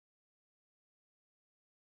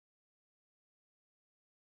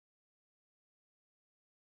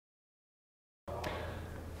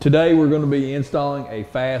Today we're going to be installing a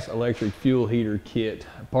FASS Electric Fuel Heater Kit,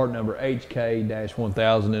 part number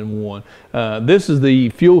HK-1001. This is the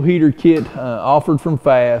fuel heater kit offered from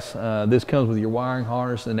FASS. This comes with your wiring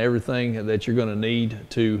harness and everything that you're going to need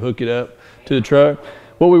to hook it up to the truck.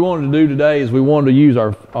 What we wanted to do today is we wanted to use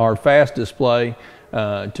our FASS display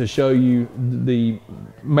to show you the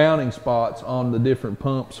mounting spots on the different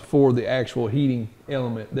pumps for the actual heating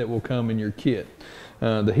element that will come in your kit.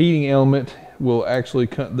 The heating element will actually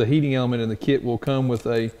the heating element in the kit will come with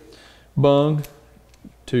a bung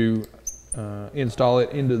to install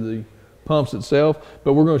it into the pumps itself,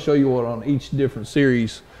 but we're going to show you what on each different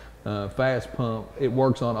series FASS pump. It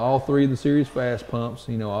works on all three of the series FASS pumps.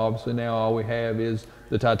 You know, obviously now all we have is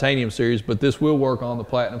the Titanium series, but this will work on the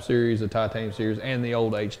Platinum series, the Titanium series, and the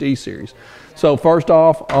old HD series. So first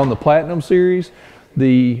off, on the Platinum series,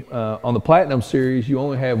 on the Platinum series, you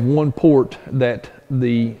only have one port that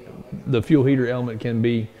the fuel heater element can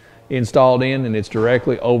be installed in, and it's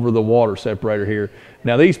directly over the water separator here.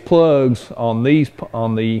 Now these plugs on the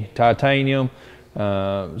Titanium,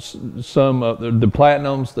 some of the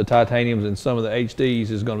Platinums, the Titaniums, and some of the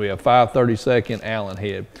HDs is going to be a 5/32 Allen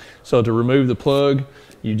head. So to remove the plug,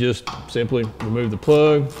 you just simply remove the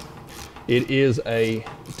plug. It is a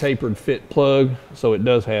tapered fit plug, so it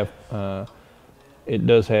does have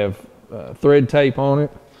thread tape on it.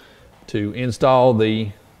 To install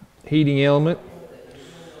the heating element,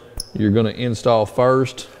 you're going to install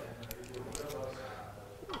first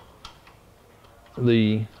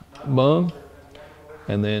the bung,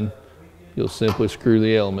 and then you'll simply screw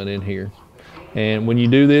the element in here. And when you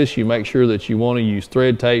do this, you make sure that you want to use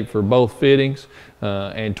thread tape for both fittings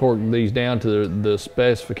and torque these down to the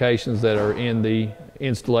specifications that are in the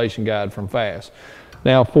installation guide from FASS.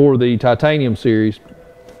 Now for the Titanium series,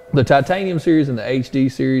 the Titanium series and the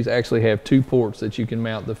HD series actually have two ports that you can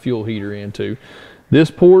mount the fuel heater into.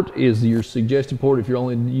 This port is your suggested port if you're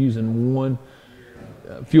only using one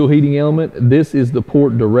fuel heating element. This is the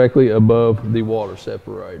port directly above the water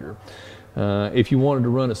separator. If you wanted to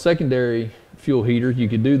run a secondary fuel heater, you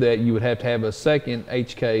could do that. You would have to have a second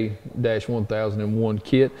HK-1001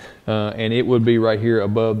 kit, and it would be right here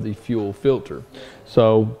above the fuel filter.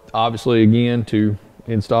 So obviously, again, to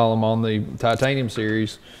install them on the Titanium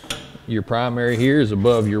series, your primary here is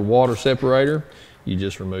above your water separator. You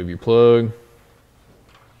just remove your plug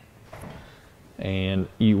and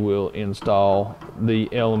you will install the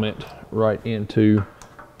element right into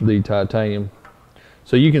the Titanium.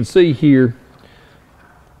 So you can see here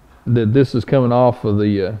that this is coming off of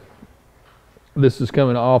the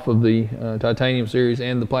Titanium series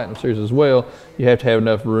and the Platinum series as well. You have to have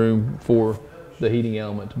enough room for the heating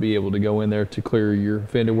element to be able to go in there to clear your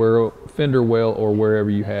fender well or wherever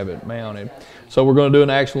you have it mounted. So we're going to do an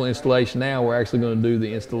actual installation now. We're actually going to do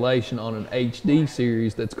the installation on an HD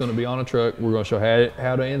series that's going to be on a truck. We're going to show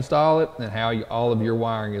how to install it and how all of your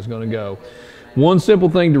wiring is going to go. One simple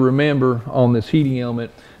thing to remember on this heating element,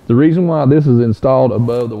 the reason why this is installed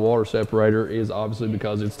above the water separator is obviously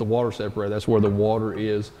because it's the water separator. That's where the water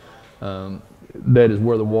is. That is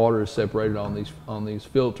where the water is separated on these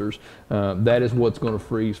filters. That is what's going to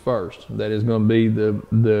freeze first. That is going to be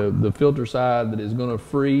the filter side that is going to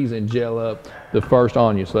freeze and gel up the first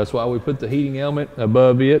on you. So that's why we put the heating element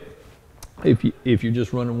above it. If you're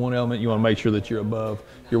just running one element, you want to make sure that you're above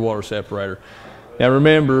your water separator. Now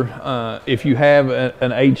remember, if you have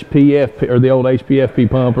an HPFP or the old HPFP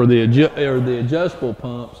pump or the adjustable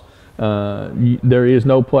pumps, there is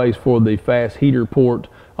no place for the FASS heater port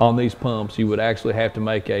on these pumps. You would actually have to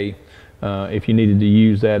make if you needed to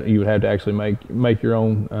use that, you would have to actually make your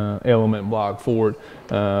own element block for it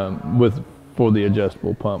for the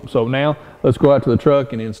adjustable pump. So now let's go out to the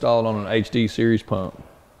truck and install it on an HD series pump.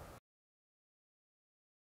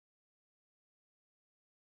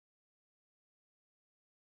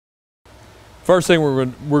 First thing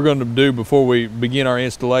we're going to do before we begin our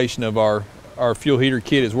installation of our fuel heater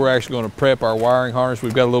kit is we're actually going to prep our wiring harness.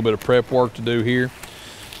 We've got a little bit of prep work to do here.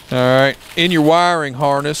 All right, in your wiring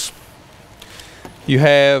harness, you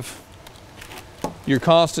have your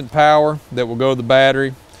constant power that will go to the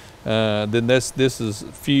battery. Then this is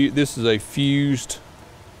a fused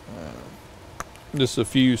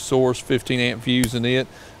source, 15 amp fuse in it.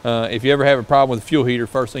 If you ever have a problem with the fuel heater,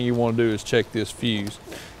 first thing you want to do is check this fuse.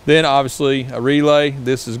 Then obviously a relay.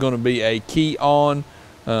 This is going to be a key on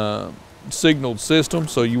signaled system,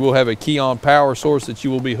 so you will have a key on power source that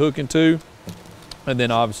you will be hooking to. And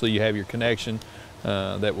then obviously you have your connection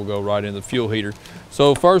that will go right in the fuel heater.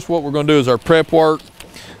 So first what we're going to do is our prep work.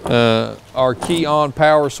 Our key on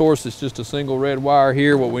power source is just a single red wire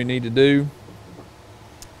here. What we need to do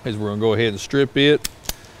is we're going to go ahead and strip it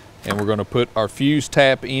and we're going to put our fuse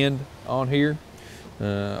tap end on here.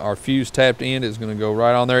 Our fuse tapped end is going to go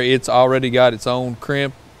right on there. It's already got its own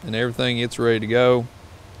crimp and everything. It's ready to go.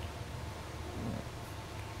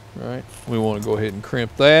 All right, we want to go ahead and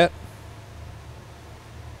crimp that.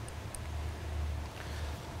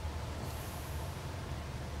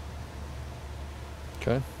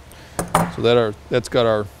 Okay, so that's got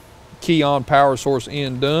our key on power source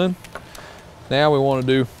end done. Now we want to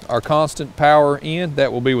do our constant power end.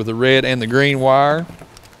 That will be with the red and the green wire.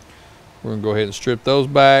 We're going to go ahead and strip those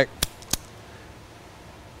back.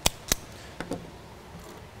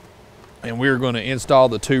 And we're going to install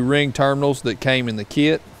the 2 ring terminals that came in the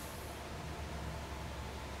kit.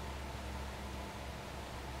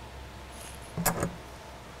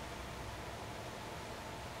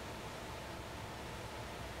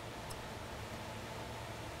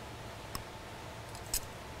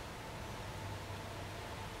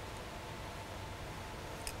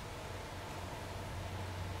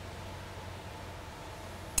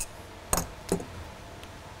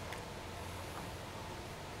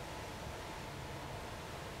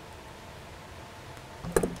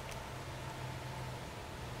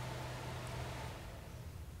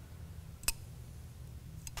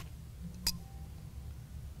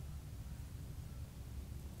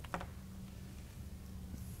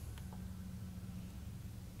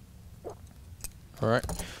 All right,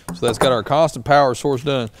 so that's got our constant power source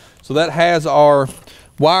done. So that has our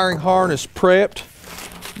wiring harness prepped.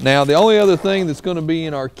 Now the only other thing that's going to be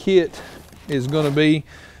in our kit is going to be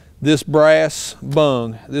this brass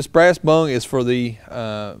bung. This brass bung is for the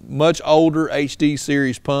much older HD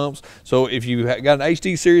series pumps. So if you got an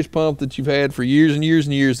HD series pump that you've had for years and years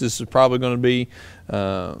and years, this is probably going to be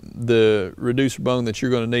the reducer bung that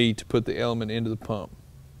you're going to need to put the element into the pump.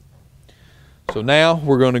 So now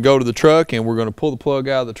we're going to go to the truck and we're going to pull the plug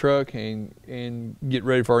out of the truck and get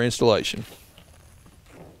ready for our installation.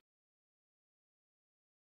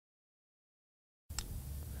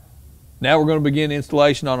 Now we're going to begin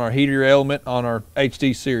installation on our heater element on our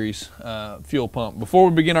HD series fuel pump. Before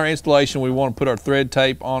we begin our installation, we want to put our thread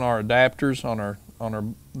tape on our adapters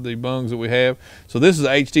on the bungs that we have. So this is the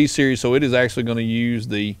HD series, so it is actually going to use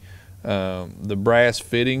the brass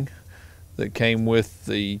fitting that came with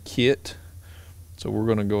the kit. So we're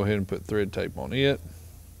going to go ahead and put thread tape on it.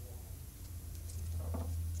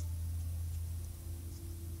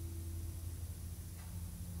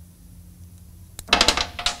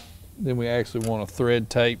 Then we actually want to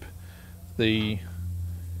thread tape the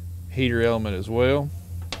heater element as well.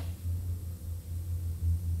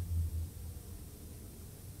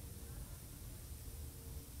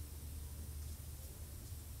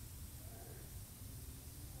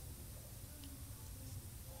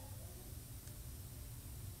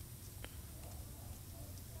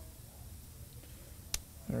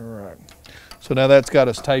 All right, so now that's got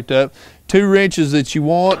us taped up. 2 wrenches that you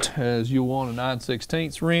want, as you'll want a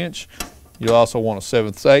 9/16 wrench. You'll also want a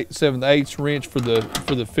 7/8 wrench for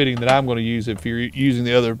the fitting that I'm going to use. If you're using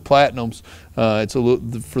the other platinums, it's a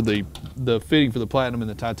little for the fitting for the platinum and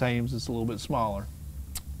the titaniums. It's a little bit smaller.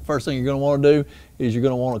 First thing you're going to want to do is you're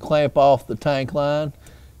going to want to clamp off the tank line.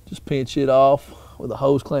 Just pinch it off with a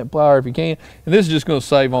hose clamp plier if you can. And this is just going to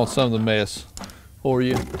save on some of the mess for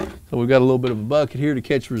you. So we've got a little bit of a bucket here to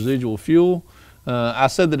catch residual fuel. I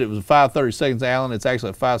said that it was a 5/32 Allen. It's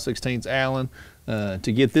actually a 5/16 Allen.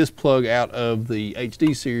 To get this plug out of the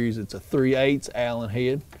HD series, it's a 3/8 Allen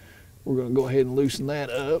head. We're going to go ahead and loosen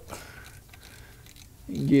that up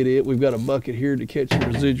and get it. We've got a bucket here to catch the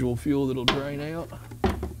residual fuel that'll drain out.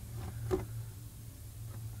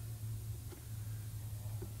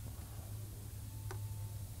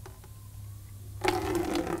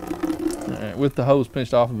 With the hose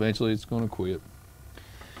pinched off, eventually it's going to quit.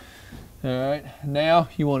 All right, now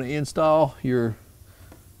you want to install your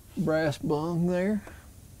brass bung there.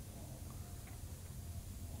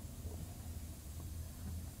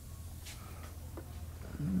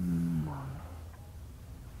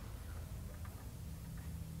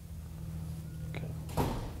 Okay.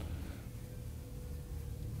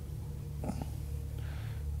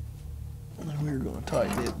 And then we're going to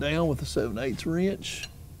tighten it down with a 7/8 wrench.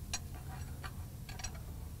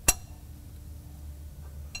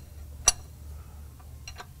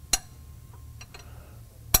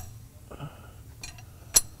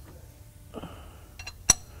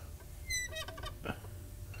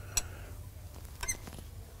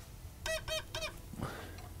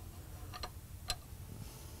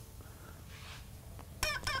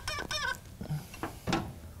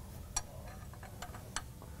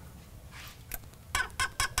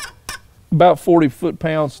 About 40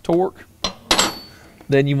 foot-pounds torque.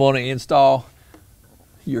 Then you want to install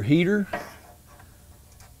your heater.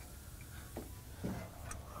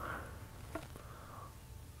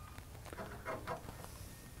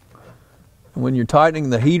 When you're tightening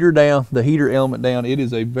the heater down, the heater element down, it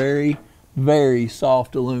is a very, very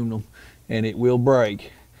soft aluminum and it will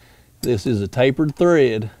break. This is a tapered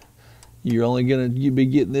thread. You're only going to be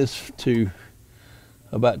getting this to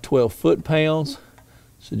about 12 foot-pounds.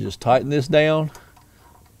 So just tighten this down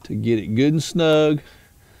to get it good and snug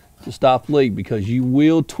to stop the leak, because you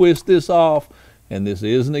will twist this off, and this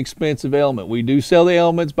is an expensive element. We do sell the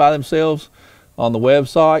elements by themselves on the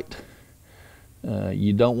website.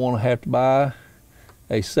 You don't want to have to buy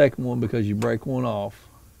a second one because you break one off.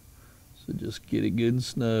 So just get it good and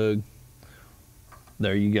snug.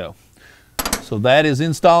 There you go. So that is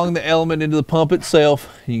installing the element into the pump itself.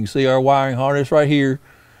 You can see our wiring harness right here.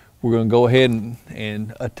 We're going to go ahead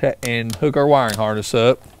and hook our wiring harness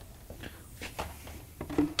up.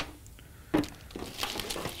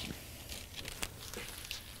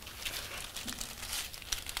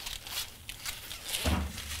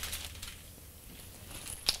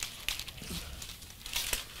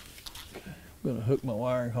 I'm going to hook my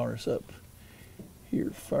wiring harness up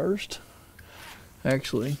here first.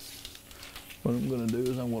 Actually, what I'm going to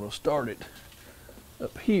do is I'm going to start it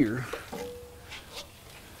up here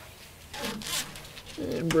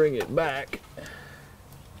and bring it back,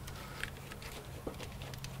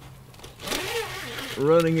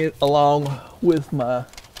 running it along with my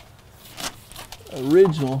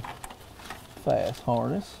original FASS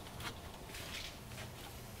harness.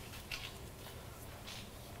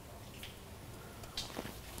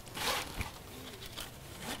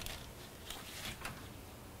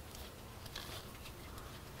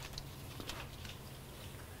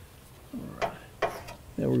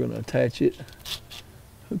 Now we're going to attach it,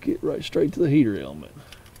 hook it right straight to the heater element.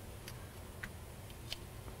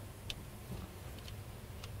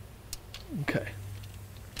 Okay.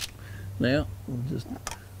 Now we'll just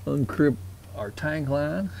uncrimp our tank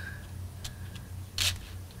line,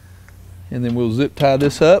 and then we'll zip tie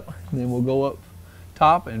this up, and then we'll go up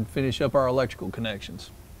top and finish up our electrical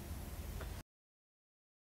connections.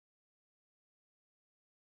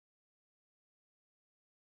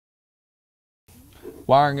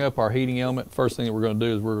 Wiring up our heating element, first thing that we're going to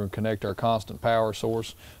do is we're going to connect our constant power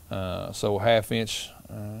source. So 1/2 inch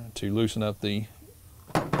to loosen up the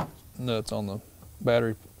nuts on the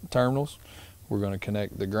battery terminals. We're going to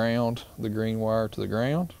connect the ground, the green wire to the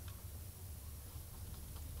ground.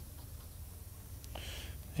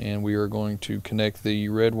 And we are going to connect the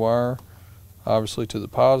red wire, obviously, to the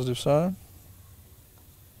positive side.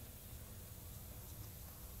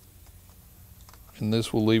 And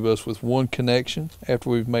this will leave us with one connection after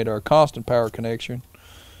we've made our constant power connection.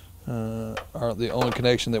 The only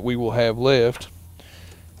connection that we will have left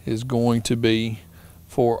is going to be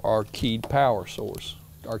for our keyed power source,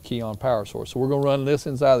 our key on power source. So we're going to run this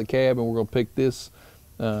inside the cab, and we're going to pick this.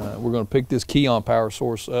 We're going to pick this key on power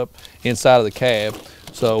source up inside of the cab.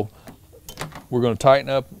 So we're going to tighten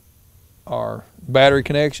up our battery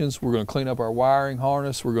connections. We're going to clean up our wiring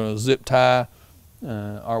harness. We're going to zip tie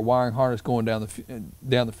our wiring harness going down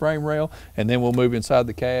the frame rail, and then we'll move inside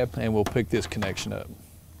the cab and we'll pick this connection up.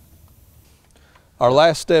 Our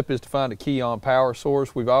last step is to find a key on power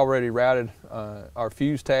source. We've already routed our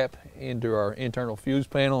fuse tap into our internal fuse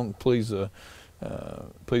panel, and please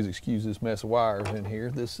excuse this mess of wires in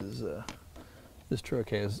here. This truck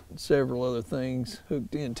has several other things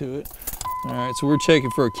hooked into it. All right, so we're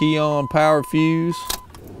checking for a key on power fuse.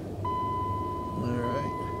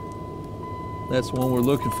 That's the one we're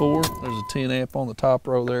looking for. There's a 10 amp on the top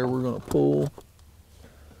row there. We're going to pull.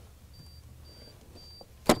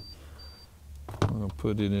 We're going to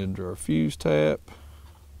put it into our fuse tap.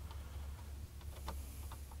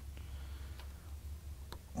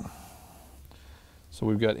 So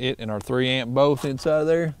we've got it and our 3 amp both inside of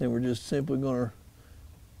there. Then we're just simply going to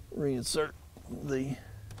reinsert the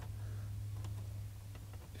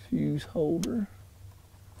fuse holder.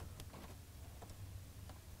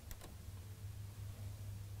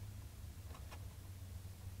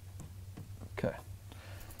 Okay.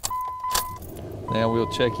 Now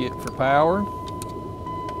we'll check it for power.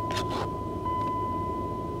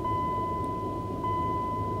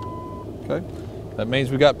 Okay. That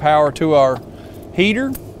means we got power to our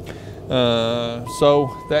heater.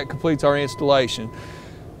 So that completes our installation.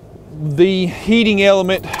 The heating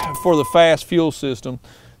element for the FASS Fuel System,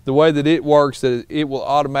 the way that it works, that it will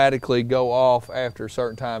automatically go off after a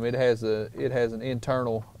certain time. It has an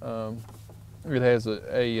internal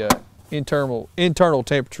internal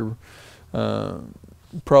temperature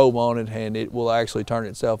probe on it, and it will actually turn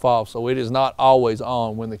itself off. So it is not always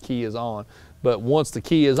on when the key is on. but once the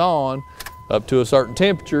key is on, up to a certain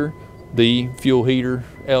temperature, the fuel heater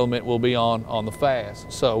element will be on the FASS.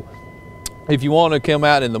 So if you want to come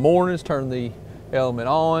out in the mornings, turn the element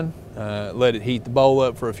on, let it heat the bowl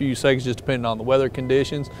up for a few seconds, just depending on the weather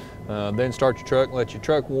conditions. Then start your truck, let your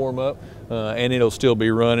truck warm up, and it'll still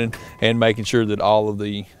be running, and making sure that all of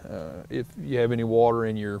the, if you have any water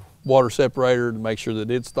in your water separator, to make sure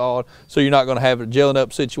that it's thawed, so you're not going to have a gelling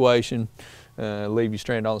up situation, leave you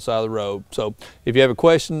stranded on the side of the road. So if you have a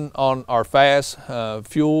question on our FASS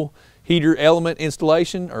fuel heater element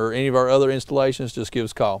installation or any of our other installations, just give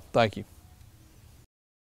us a call. Thank you.